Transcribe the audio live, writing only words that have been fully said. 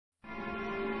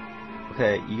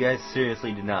Okay, you guys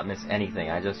seriously did not miss anything.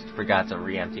 I just forgot to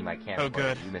re-empty my camera. Oh,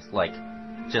 good. You missed, like,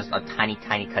 just a tiny,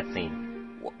 tiny cutscene.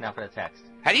 Now for the text.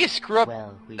 How do you screw up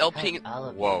Well, we LP? cut all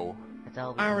of Whoa. it. That's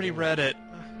all we I can already do. read it.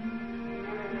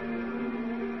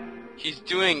 He's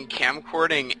doing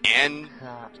camcording and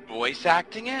voice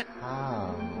acting it?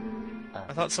 Oh.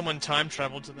 I thought someone time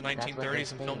traveled to the That's what 1930s they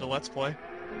and filmed a say. Let's Play.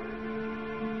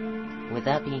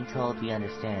 Without being told, we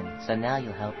understand. So now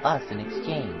you'll help us in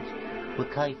exchange. We'll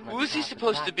call you from Who is he across the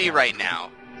supposed to be podcast. right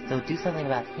now? So do something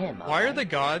about him, Why are alright? the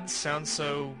gods sound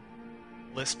so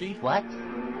lispy? What?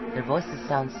 Their voices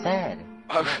sound sad.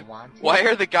 You don't want to? Why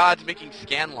are the gods making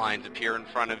scan lines appear in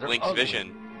front of They're Link's ugly.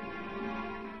 vision?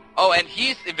 Oh, and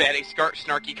he's adding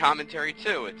snarky commentary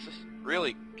too. It's just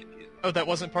really confusing. Oh, that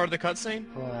wasn't part of the cutscene?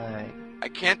 Boy. I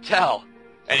can't tell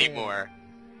anymore.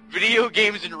 Video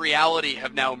games and reality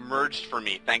have now merged for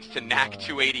me thanks to Knack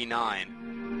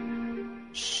 289.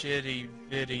 Shitty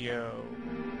video.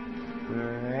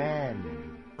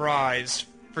 Friend. Fries.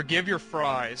 Forgive your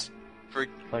fries.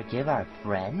 Forgive our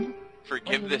friend?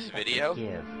 Forgive this video?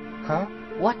 Forgive. Huh?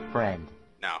 What friend?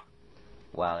 No.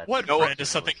 Wow, that's... What No, friend is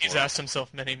something really he's poor. asked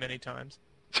himself many, many times.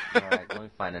 Alright, let me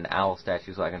find an owl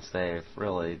statue so I can save.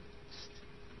 Really...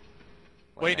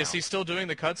 What Wait, now? is he still doing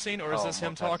the cutscene, or is Oh, this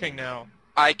him more talking cutscenes. now?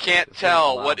 I can't This is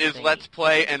tell wild what is thingy. Let's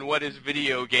Play and what is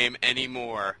video game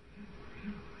anymore.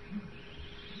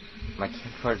 My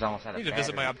camcorder's almost out of I need to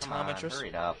visit my battery. Come on, optometrist. hurry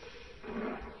it up.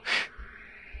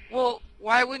 Well,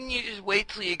 why wouldn't you just wait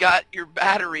till you got your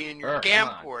battery in your Come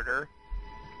on. camcorder?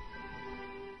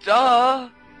 Duh!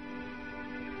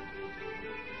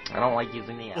 I don't like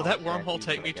using the owl Will that statues, wormhole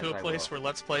take but me I to guess a I place will. where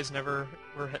Let's Plays never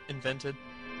were invented?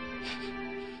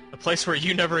 A place where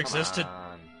you never existed? Come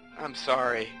on. I'm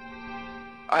sorry.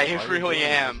 I Why are you really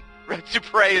doing am. Red to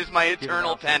Prey is my Giving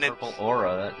eternal off some penance. purple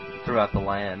aura throughout the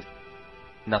land.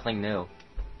 Nothing new.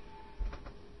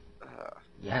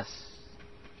 Yes.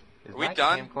 Is Are we my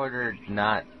done? camcorder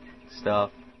not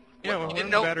stuff? Yeah, What, well, you when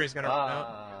didn't the know- battery's gonna run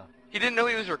out. He didn't know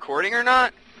he was recording or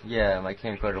not? Yeah, my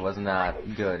camcorder was not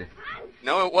good.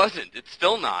 No, it wasn't. It's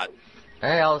still not.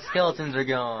 Hey, all the skeletons are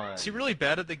gone. Is he really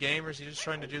bad at the game, or is he just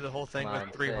trying to do the whole thing Come on,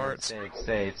 with 3 save, hearts?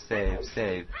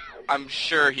 Save. I'm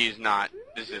sure he's not.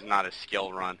 This is not a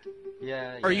skill run.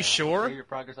 Yeah. Are you sure? Save your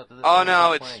progress up to this Oh point,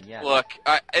 no, keep it's playing, yeah. look.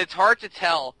 It's hard to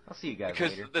tell I'll see you guys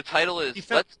because later. the title is. He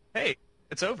felt- Hey,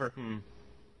 it's over.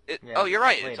 Yeah, Yeah, you're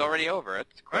right. It's later. already over.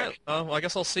 It's quick. Alright, well, I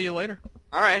guess I'll see you later.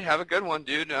 All right, have a good one,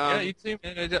 dude. Yeah, you too.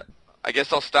 I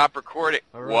guess I'll stop recording.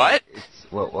 All right.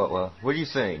 What? What are you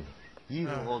saying? You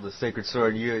Oh. hold the sacred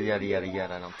sword, yada yada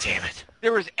yada. And I'm Damn it.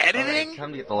 There was Alright, editing.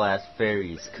 time to get the last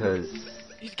fairies, cause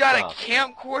He's got Oh. a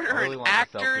camcorder I really and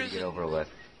want this selfie actors. to get over with.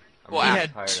 I'm Well, He I'm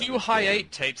had tired of 2 this high game.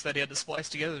 8 tapes that he had to splice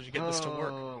together to get this to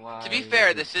work. To be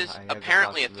fair, this is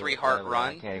apparently a 3-heart I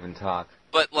run. can't even talk.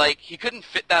 But like, he couldn't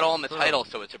fit that all in the Sure. title,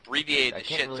 so it's abbreviated I to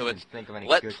can't shit. really So even it's think of any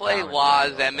Let's good Play commentary,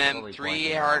 Laws though. I'm MM totally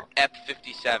 3-heart blanking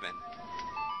EP57.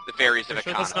 The Fairies of You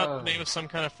sure that's Econo. not the name of some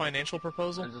kind of financial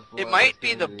proposal? It might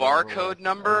be the barcode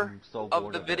number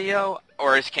of the video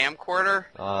or his camcorder.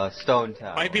 Stone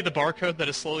Tower. Might be the barcode that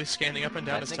is slowly scanning up and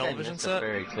down I his think television I missed set. a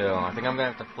fairy too. I think I'm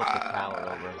gonna have to flip the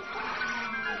tower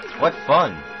over. What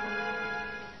fun!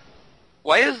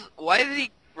 Why did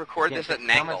he record Can't this at get an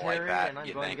angle like commentary, that? and I'm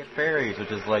You going think? to get fairies,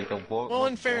 which is like the Well,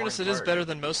 in fairness, it is better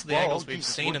than most of the Whoa, angles we've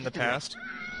Jesus, seen what in the you doing? past.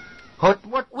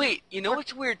 What? Wait, you know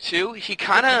what's weird too? He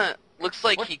kind of looks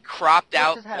like What- he cropped what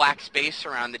out just happened? black space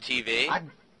around the TV. I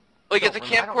Like it's a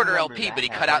don't I don't camcorder remember LP, that but he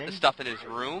cut out the happening. stuff in his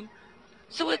room.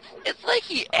 So it's like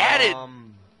he added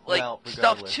well,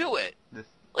 stuff regardless, to it. this-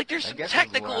 Like there's I some guess this is where I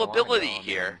technical wanna ability go,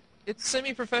 here. It's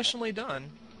semi-professionally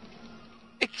done.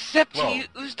 Except Whoa. he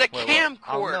used a Wait, camcorder.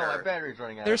 Oh no, my battery's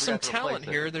running out. There's I some forgot to replace talent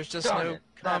it. here, there's just Darn no it.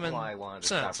 common That's why I wanted to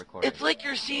stop sense. recording. It's like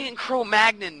you're seeing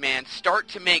Cro-Magnon Man start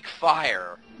to make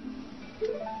fire.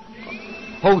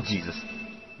 Oh Jesus!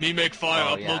 Me make fire,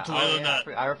 Oh, upload yeah. to Oh, the yeah,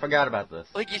 internet. I forgot about this.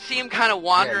 Like you see him kind of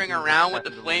wandering Yeah, he around with stepped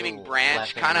the into flaming little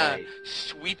branch, flashing kind of light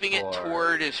sweeping it for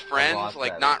toward his friends, lost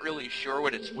like that. not really sure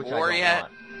what it's Which I for don't yet.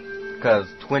 want. Because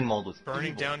Twin Mold was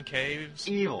Burning evil. down caves,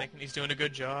 Evil. thinking he's doing a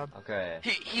good job. Okay.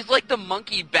 He's like the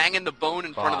monkey banging the bone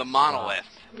in front of the Stop,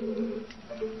 monolith.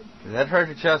 Is that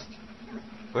treasure chest?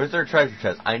 Where's their treasure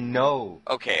chest? I know.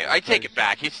 Okay, I take it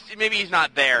back. Maybe he's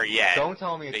not there yet. Don't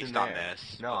tell me it's based in on there.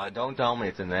 this, No, but- don't tell me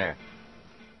it's in there.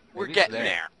 We're Maybe it's getting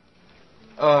there.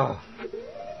 Ugh.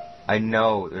 I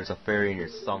know there's a fairy in here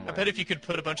somewhere. I bet if you could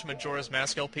put a bunch of Majora's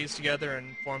Mask LPs together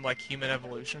and form like human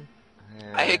evolution.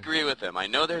 Yeah. I agree with him. I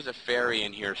know there's a fairy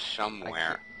in here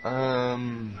somewhere.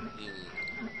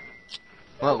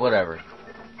 Well, whatever.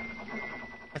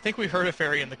 I think we heard a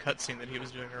fairy in the cutscene that he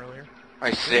was doing earlier. I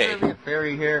Is see. there a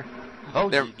fairy here? Oh,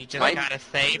 There- geez. You just Mike? gotta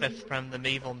save us from the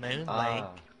evil moon, Link.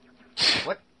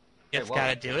 What? You just whoa,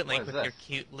 gotta do it, what Link, is with this? your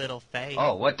cute little face.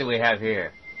 Oh, what do we have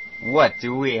here? What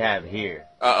do we have here?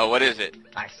 Uh-oh, what is it?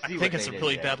 I I see think what it's a they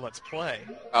really did bad there. Let's Play.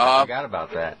 I forgot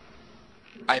about that.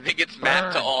 I think it's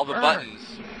mapped to Burn, all the burn.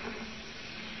 buttons.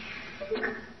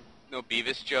 No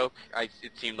Beavis joke?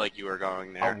 It seemed like you were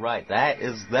going there. All right, yes,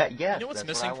 You know what's that's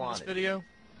missing what I from this wanted. video?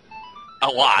 A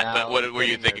lot, No, but what were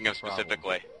you getting thinking there's of the problem.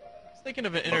 specifically? I was thinking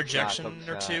of an interjection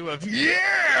or hook two of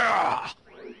Yeah!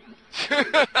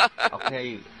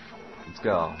 Okay, let's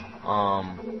go.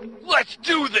 Let's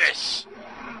do this!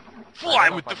 I Fly don't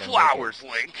know with if the I can make flowers,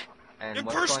 Link! And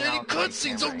what's going on with the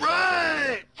cutscenes, camera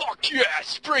alright! Fuck yeah,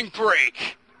 spring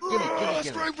break! Gimme, gimme,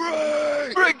 gimme.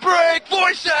 break! Spring break!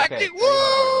 Voice acting! Okay, Woo!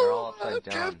 we're all upside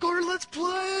down. Camcorder Let's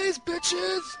Plays,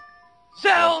 bitches!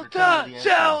 Well, Zelda! return to the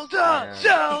Zelda! entrance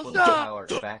and flip the Zelda! power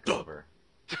back over.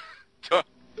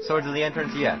 Sword to the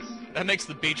entrance, yes. that makes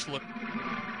the beach look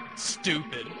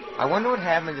stupid. I wonder what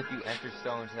happens if you enter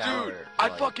Stone Tower. Dude, I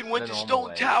like, fucking went the to normal Stone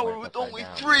way, Tower where it's with upside only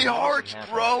down. 3 What hearts,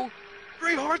 happens? bro!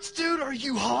 3 hearts, dude? Are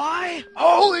you high?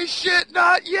 Holy shit,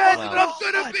 not yet, Well, but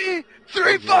I'm gonna be 3 oh,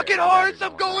 yeah, fucking I hearts,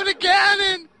 better I'm go. going to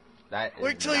Ganon! That is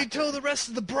Wait till you not tell good. the rest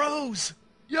of the bros.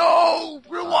 Yo,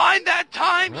 rewind that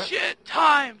time Huh? shit!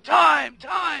 Time!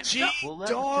 Gee, Well,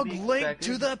 that's dog, to be Link expected.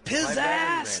 to the My battery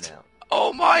pizzazz. ran out.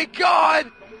 Oh my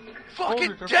god! Fucking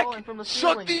Boulders are deck! falling from the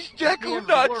Suck ceiling. these It's the end Deku of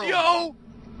the nuts, world. yo!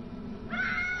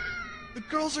 The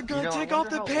girls are gonna You know, I take off wonder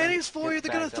their how panties Link for you. gets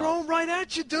They're gonna back throw up. them right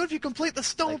at you, dude, if you complete the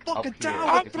stone Like, fucking up here, tower.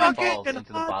 I'm if Three he falls fucking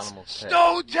into the hearts. bottomless pit.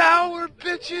 Stone Tower,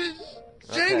 bitches!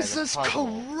 Okay, Jesus the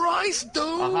puzzle. Christ, dude!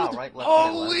 Aha, right, left,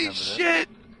 Holy right, left, shit!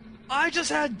 I just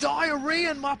had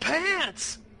diarrhea in my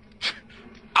pants.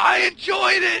 I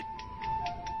enjoyed it!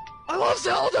 I love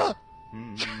Zelda.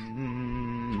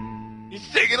 He's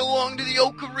singing along to the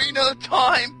Ocarina of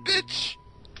Time, bitch!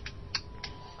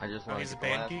 I just Oh, want he's to a get the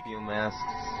band last geek? few masks.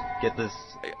 Get this,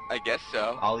 I guess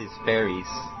so. all these fairies.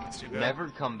 That's too bad. Never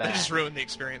come That back just ruined the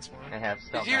experience for and him. have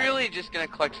stuff Is he really just gonna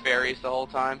collect fairies the whole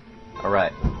time?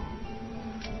 Alright.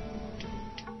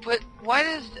 But why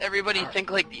does everybody think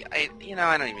like I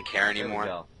don't even care There we anymore.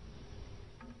 go.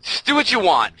 Just do what you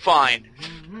want, fine.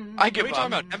 I What are give you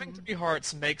talking up. about? Having 3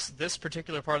 hearts makes this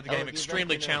particular part of the Oh, game the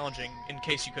extremely adventure notes. challenging, in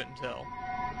case you couldn't tell.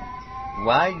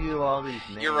 Why do all these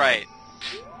names? You're right.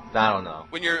 I don't know.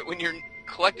 When you're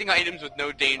collecting items with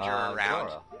no danger around,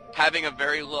 Majora. having a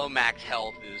very low max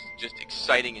health is just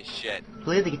exciting as shit.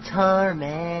 Play the guitar,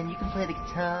 man. You can play the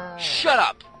guitar. Shut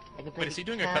up! I can play Wait, the is he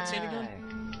doing a cutscene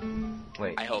again?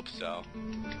 Wait. I hope so.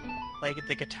 Play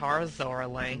the guitar, Zora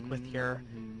Link, with your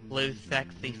blue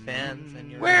sexy fins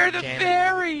and your Where are the jamming,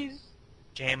 fairies?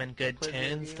 jamming good Play the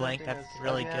tunes, video Link. game That's that's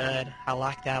really so good. good. I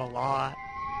like that a lot.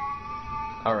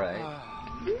 Alright.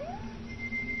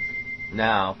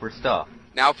 Now for stuff.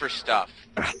 Now for stuff.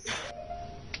 I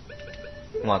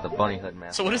want the bunny hood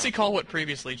mask. So what does he call what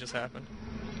previously just happened?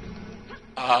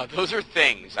 Those are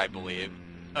things, I believe.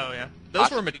 Oh yeah,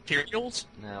 those were materials,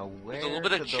 Now where There's a little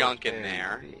bit of could those junk in fairies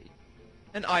there. be?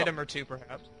 an item or two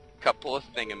perhaps. Couple of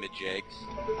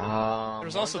thingamajigs.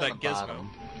 There's also one's on that the gizmo. bottom.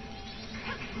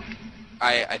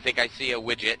 I think I see a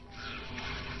widget.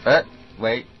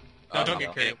 Wait. No, don't okay.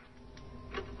 get carried.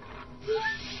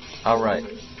 Alright.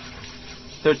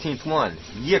 13th one.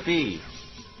 Yippee!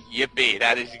 Yippee!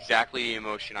 That is exactly the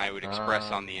emotion I would express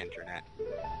Um, on the internet.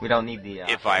 We don't need the.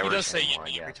 If I He were does say anymore, I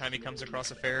yippee every guess. time he comes across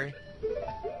a fairy.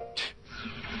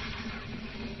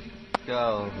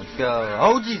 Go, let's go.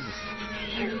 Oh,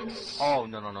 Jesus! Oh,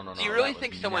 no. Do you really that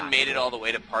think was someone not made it good. all the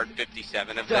way to part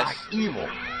 57 of this? That's evil!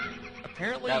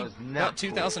 Apparently, That was not about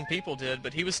 2,000 people did,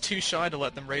 but he was too shy to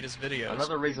let them rate his videos.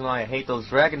 Another reason why I hate those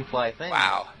dragonfly things.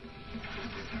 Wow.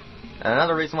 And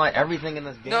another reason why everything in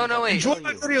this game. No, no, wait. Enjoy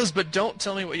my videos, but don't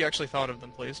tell me what you actually thought of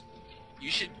them, please. You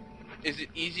should... Is it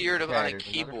easier to Okay, on a there's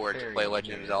another keyboard to fairy play in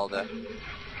Legend of here. Zelda?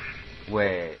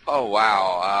 Wait. Oh,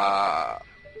 wow.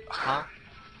 Huh?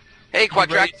 Hey,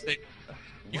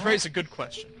 You raised a good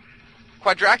question.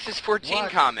 Quadraxis14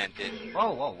 What? commented.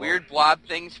 Whoa. Weird blob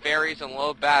things, fairies, and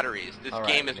low batteries. This Alright,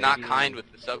 game is not maybe- kind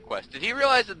with the subquest. Did he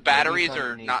realize that batteries something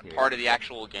are neat not here. part of the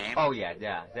actual game? Oh, yeah.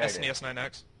 There it is. SNES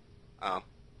 9X. Oh,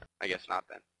 I guess not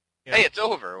then. Yeah. Hey, it's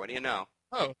over. What do you know?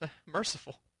 Oh,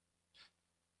 merciful.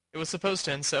 It was supposed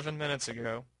to end 7 minutes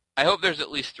ago. I hope there's at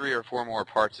least 3 or 4 more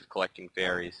parts of collecting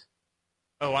fairies.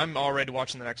 Oh, I'm already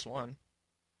watching the next one.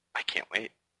 I can't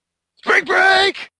wait. Spring break!